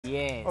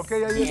10. Ok,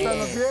 ahí están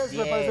los 10,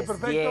 me parece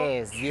perfecto.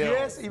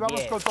 10 y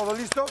vamos con todo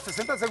listo.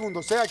 60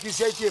 segundos, aquí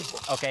sí hay tiempo.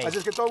 Okay. Así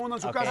es que todo el mundo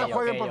en su casa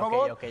jueguen, por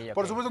favor.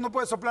 Por supuesto no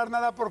puedes soplar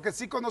nada porque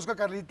sí conozco a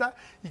Carlita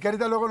y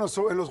Carlita luego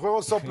en los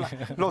juegos sopla,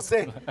 lo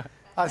sé.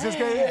 Así es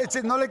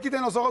que no le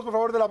quiten los ojos, por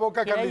favor, de la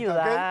boca a Carlita,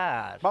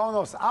 ayudar. ¿ok?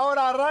 Vámonos.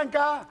 Ahora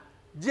arranca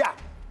ya.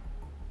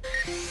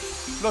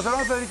 Los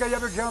hermanos Federica ya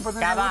quisieron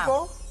pertenecer al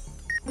grupo.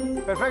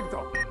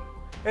 Perfecto.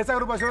 Esta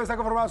agrupación está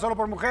conformada solo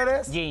por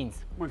mujeres. Jeans.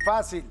 Muy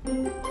fácil.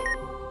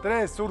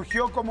 3.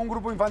 Surgió como un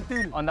grupo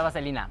infantil. Onda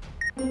Vaselina.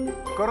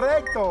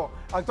 Correcto.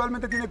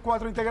 Actualmente tiene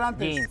 4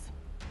 integrantes.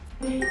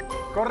 Jeans.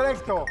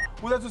 Correcto.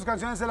 Una de sus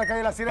canciones es La calle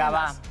de las sirenas.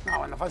 Cava. No,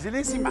 bueno,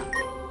 facilísima.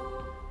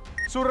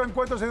 Su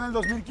reencuentro se dio en el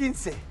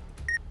 2015.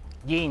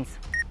 Jeans.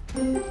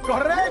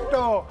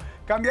 Correcto.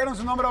 Cambiaron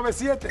su nombre a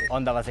OV7.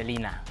 Onda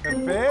Vaselina.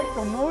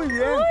 Perfecto, muy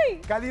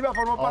bien. Caliba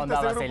formó parte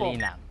Onda de este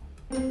Vaselina.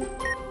 grupo.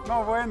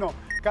 No, bueno.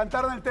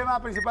 Cantaron el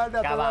tema principal de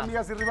A Cava. Todas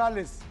Amigas y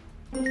Rivales.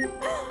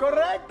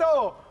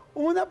 Correcto.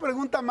 Una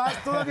pregunta más.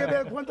 Todavía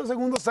vean cuántos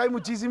segundos hay,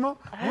 muchísimo.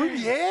 Muy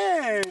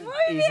bien.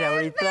 Y si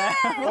ahorita...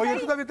 Oye,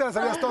 tú también te las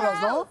sabías todas,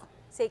 ¿no?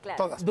 Sí, claro.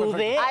 Todas.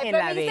 Dudé Ay, en pero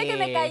la me dijiste de...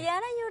 que me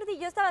callara, Jordi.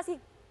 Yo estaba así.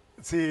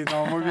 Sí,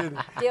 no, muy bien.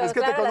 Dios, Es que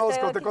claro, te las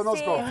conozco, traigo te aquí.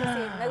 conozco.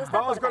 Sí, me gusta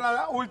Vamos con aportar.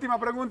 la última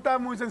pregunta,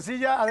 muy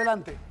sencilla.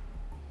 Adelante.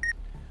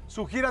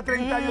 Su gira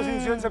 30 años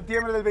inició en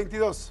septiembre del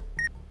 22.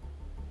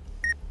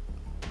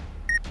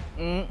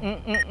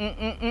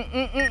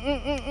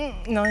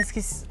 No, es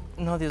que...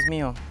 No, Dios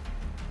mío.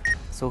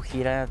 Su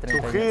gira...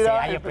 30 Su gira Sí,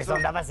 ay, pues empezó-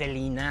 Onda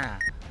Vaselina.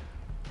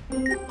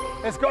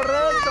 ¡Es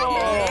correcto!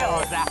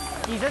 O sea,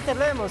 quise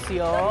hacerlo de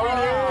emoción.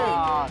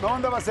 No,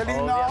 Onda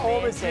Vaselina,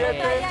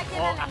 Obviamente. OV7.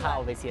 Ajá,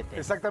 OV7.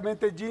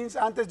 Exactamente, jeans.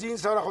 Antes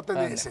jeans, ahora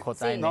JNS.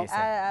 JNS. ¿no?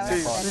 Ah,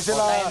 Sí, JNS. dice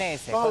la...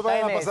 JNS. No nos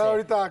vayan a pasar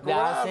ahorita a Ya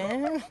cobrar.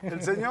 sé.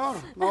 El señor.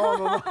 No,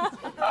 no, no.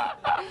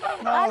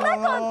 Anda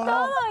con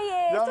todo,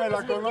 oye. Ya Esto me no la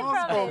es Pinky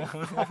conozco.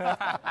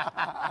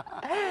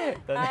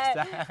 ¿Dónde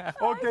está?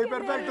 Ok,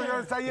 perfecto,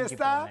 ya ahí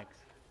está.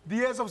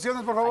 10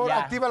 opciones, por favor.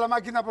 Allá. Activa la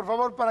máquina, por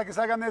favor, para que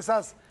salgan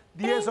esas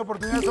 10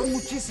 oportunidades. Son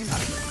muchísimas.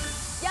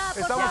 Ya,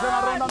 por Estamos en la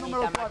favor. ronda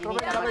número 4.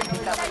 Venga, venga,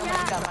 venga.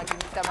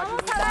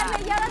 Vamos a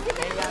darle, ya las 10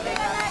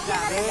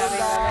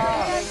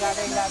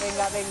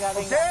 Venga. Ok,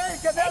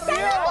 que sea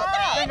arriba.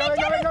 Venga,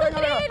 venga, venga,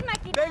 venga,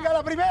 venga. Venga,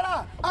 la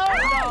primera. ¡Ay!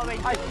 ¡Ay,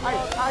 ay,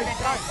 ay,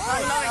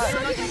 ay!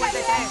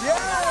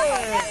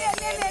 ¡Bien!